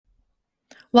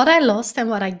What I lost and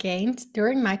what I gained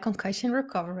during my concussion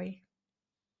recovery.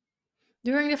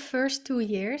 During the first 2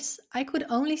 years, I could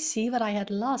only see what I had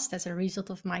lost as a result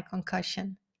of my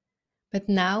concussion. But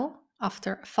now,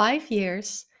 after 5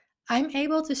 years, I'm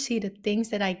able to see the things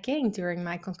that I gained during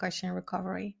my concussion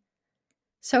recovery.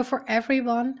 So, for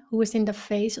everyone who is in the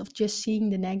phase of just seeing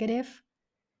the negative,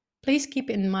 please keep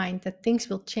in mind that things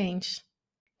will change.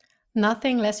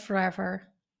 Nothing lasts forever,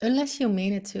 unless you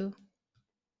mean it to.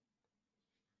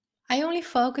 I only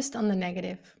focused on the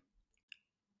negative.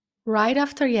 Right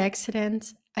after the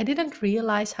accident, I didn't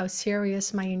realize how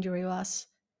serious my injury was.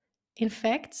 In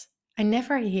fact, I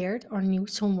never heard or knew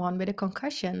someone with a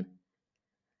concussion.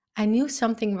 I knew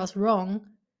something was wrong,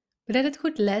 but that it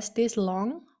could last this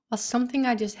long was something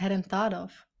I just hadn't thought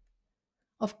of.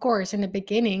 Of course, in the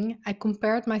beginning, I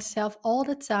compared myself all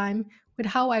the time with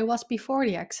how I was before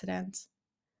the accident.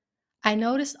 I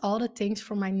noticed all the things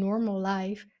from my normal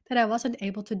life that I wasn't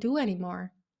able to do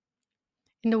anymore.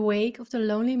 In the wake of the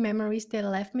lonely memories they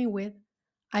left me with,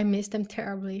 I missed them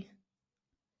terribly.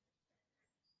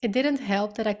 It didn't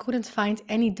help that I couldn't find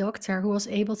any doctor who was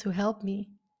able to help me.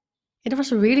 It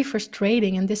was really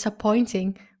frustrating and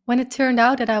disappointing when it turned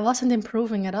out that I wasn't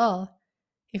improving at all.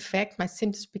 In fact, my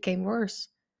symptoms became worse.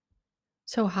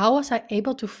 So, how was I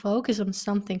able to focus on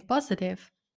something positive?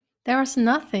 There was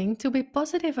nothing to be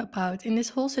positive about in this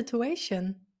whole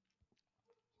situation.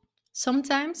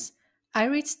 Sometimes I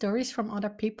read stories from other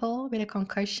people with a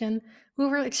concussion who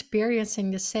were experiencing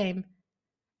the same,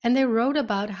 and they wrote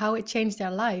about how it changed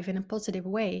their life in a positive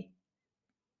way.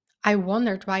 I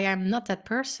wondered why I'm not that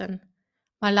person.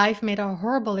 My life made a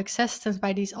horrible existence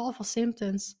by these awful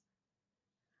symptoms.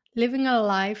 Living a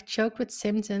life choked with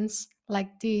symptoms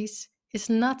like these is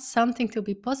not something to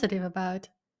be positive about.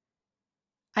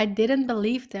 I didn't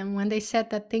believe them when they said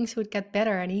that things would get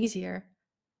better and easier.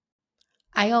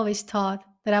 I always thought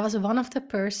that I was one of the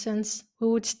persons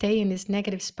who would stay in this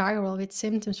negative spiral with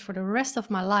symptoms for the rest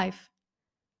of my life.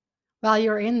 While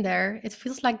you're in there, it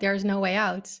feels like there is no way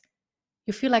out.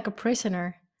 You feel like a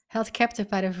prisoner, held captive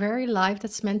by the very life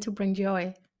that's meant to bring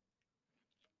joy.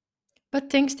 But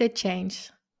things did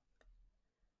change.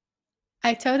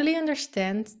 I totally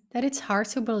understand that it's hard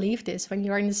to believe this when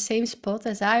you're in the same spot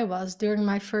as I was during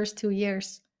my first 2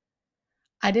 years.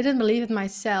 I didn't believe it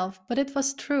myself, but it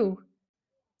was true.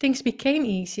 Things became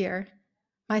easier.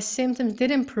 My symptoms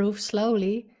did improve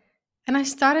slowly, and I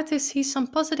started to see some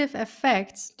positive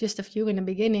effects, just a few in the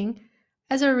beginning,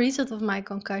 as a result of my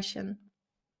concussion.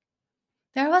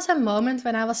 There was a moment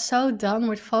when I was so done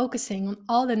with focusing on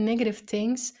all the negative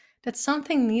things that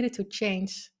something needed to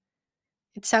change.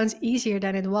 It sounds easier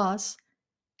than it was,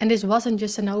 and this wasn't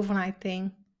just an overnight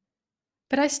thing.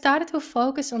 But I started to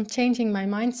focus on changing my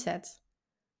mindset,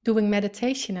 doing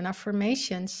meditation and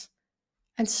affirmations,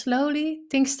 and slowly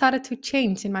things started to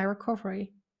change in my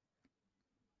recovery.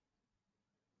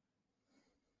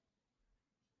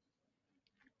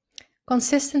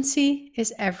 Consistency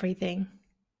is everything.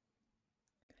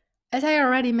 As I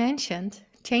already mentioned,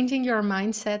 changing your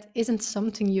mindset isn't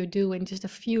something you do in just a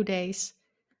few days.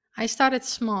 I started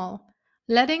small,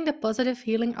 letting the positive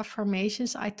healing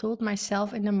affirmations I told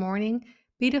myself in the morning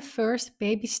be the first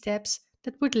baby steps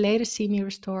that would later see me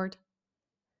restored.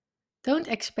 Don't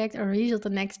expect a result the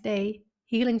next day.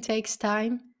 Healing takes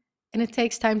time, and it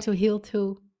takes time to heal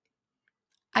too.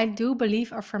 I do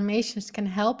believe affirmations can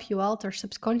help you alter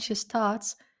subconscious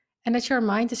thoughts and that your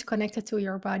mind is connected to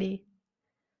your body.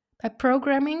 By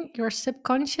programming your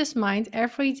subconscious mind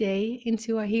every day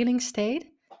into a healing state,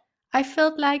 I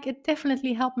felt like it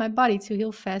definitely helped my body to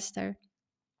heal faster.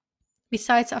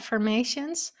 Besides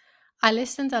affirmations, I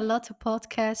listened a lot to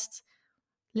podcasts,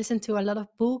 listened to a lot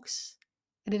of books,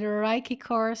 I did a Reiki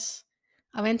course,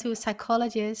 I went to a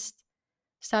psychologist,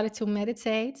 started to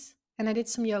meditate, and I did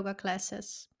some yoga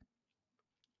classes.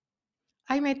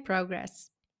 I made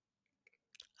progress.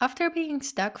 After being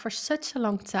stuck for such a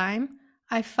long time,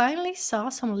 I finally saw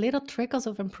some little trickles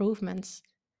of improvements.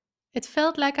 It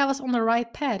felt like I was on the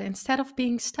right path instead of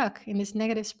being stuck in this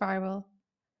negative spiral.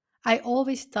 I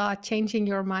always thought changing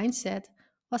your mindset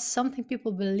was something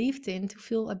people believed in to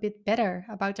feel a bit better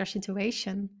about their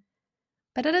situation.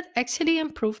 But that it actually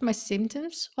improved my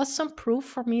symptoms was some proof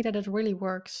for me that it really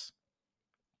works.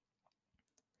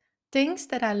 Things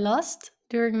that I lost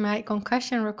during my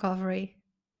concussion recovery.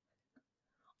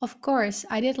 Of course,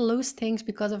 I did lose things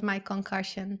because of my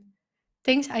concussion.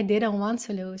 Things I didn't want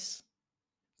to lose.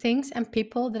 Things and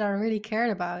people that I really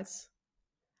cared about.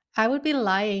 I would be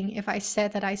lying if I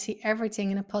said that I see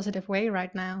everything in a positive way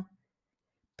right now.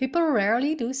 People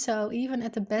rarely do so, even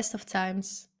at the best of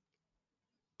times.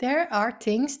 There are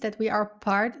things that we are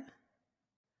part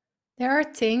There are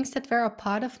things that were a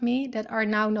part of me that are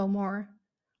now no more,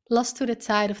 lost to the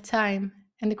tide of time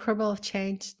and the cribble of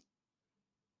change.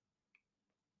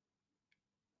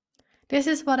 This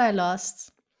is what I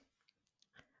lost.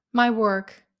 My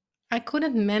work. I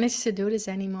couldn't manage to do this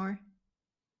anymore.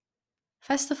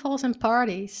 Festivals and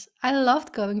parties. I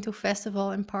loved going to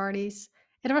festival and parties.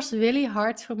 It was really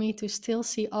hard for me to still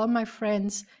see all my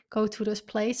friends go to those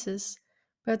places,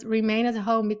 but remain at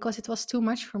home because it was too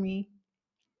much for me.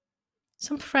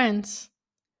 Some friends.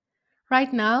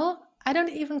 Right now, I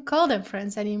don't even call them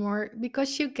friends anymore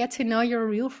because you get to know your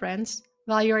real friends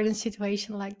while you're in a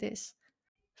situation like this.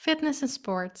 Fitness and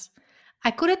sports.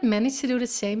 I couldn't manage to do the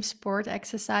same sport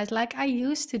exercise like I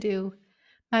used to do.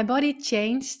 My body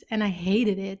changed and I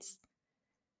hated it.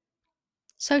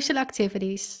 Social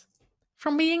activities.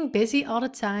 From being busy all the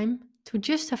time to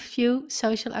just a few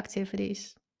social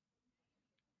activities.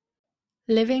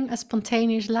 Living a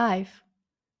spontaneous life.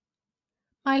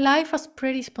 My life was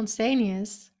pretty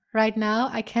spontaneous. Right now,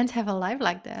 I can't have a life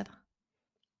like that.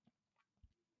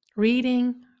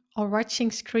 Reading or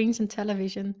watching screens and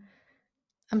television.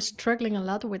 I'm struggling a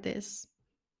lot with this.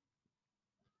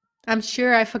 I'm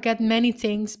sure I forget many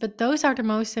things, but those are the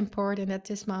most important at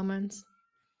this moment.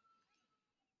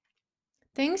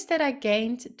 Things that I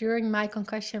gained during my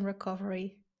concussion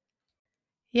recovery.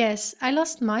 Yes, I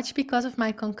lost much because of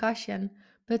my concussion,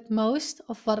 but most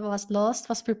of what was lost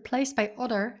was replaced by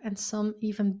other and some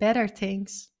even better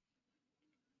things.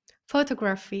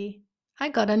 Photography. I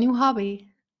got a new hobby.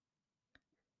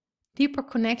 Deeper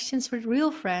connections with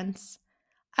real friends.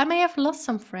 I may have lost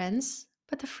some friends,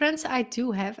 but the friends I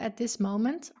do have at this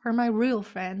moment are my real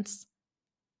friends.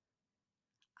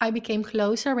 I became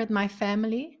closer with my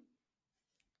family.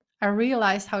 I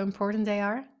realized how important they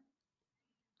are.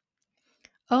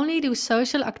 Only do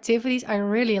social activities I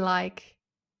really like.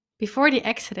 Before the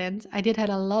accident, I did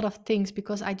had a lot of things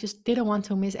because I just didn't want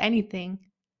to miss anything.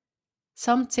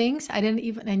 Some things I didn't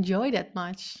even enjoy that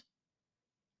much.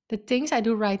 The things I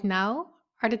do right now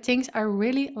are the things I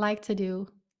really like to do.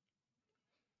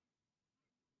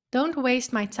 Don't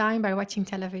waste my time by watching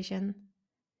television.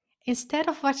 Instead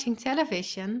of watching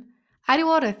television, I do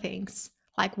other things,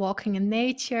 like walking in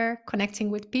nature,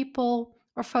 connecting with people,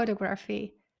 or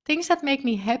photography. Things that make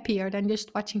me happier than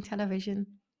just watching television.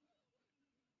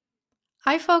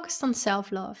 I focused on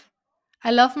self love. I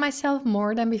love myself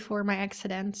more than before my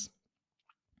accident.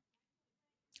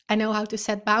 I know how to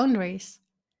set boundaries.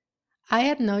 I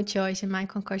had no choice in my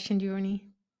concussion journey.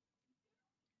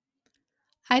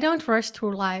 I don't rush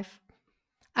through life.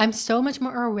 I'm so much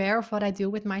more aware of what I do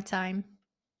with my time.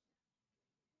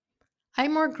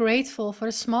 I'm more grateful for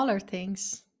the smaller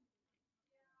things.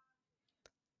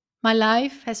 My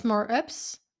life has more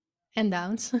ups and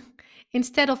downs.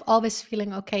 Instead of always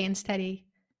feeling okay and steady,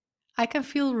 I can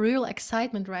feel real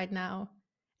excitement right now.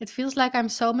 It feels like I'm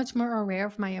so much more aware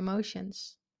of my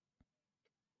emotions.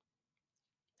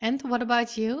 And what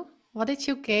about you? What did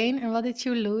you gain and what did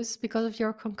you lose because of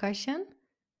your concussion?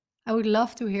 I would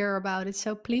love to hear about it,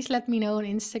 so please let me know on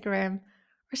Instagram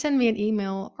or send me an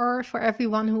email. Or for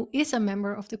everyone who is a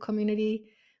member of the community,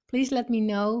 please let me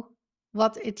know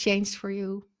what it changed for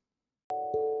you.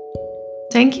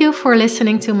 Thank you for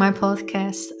listening to my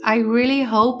podcast. I really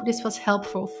hope this was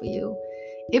helpful for you.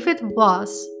 If it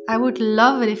was, I would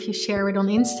love it if you share it on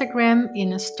Instagram,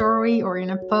 in a story, or in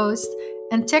a post,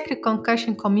 and tag the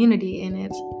concussion community in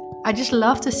it. I just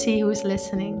love to see who's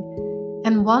listening.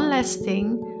 And one last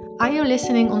thing, are you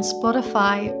listening on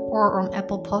Spotify or on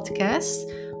Apple Podcasts?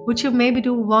 Would you maybe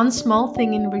do one small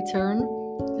thing in return?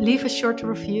 Leave a short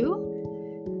review?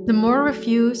 The more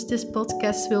reviews this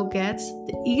podcast will get,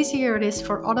 the easier it is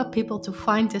for other people to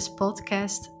find this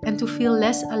podcast and to feel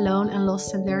less alone and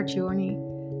lost in their journey.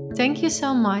 Thank you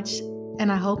so much,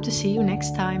 and I hope to see you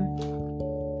next time.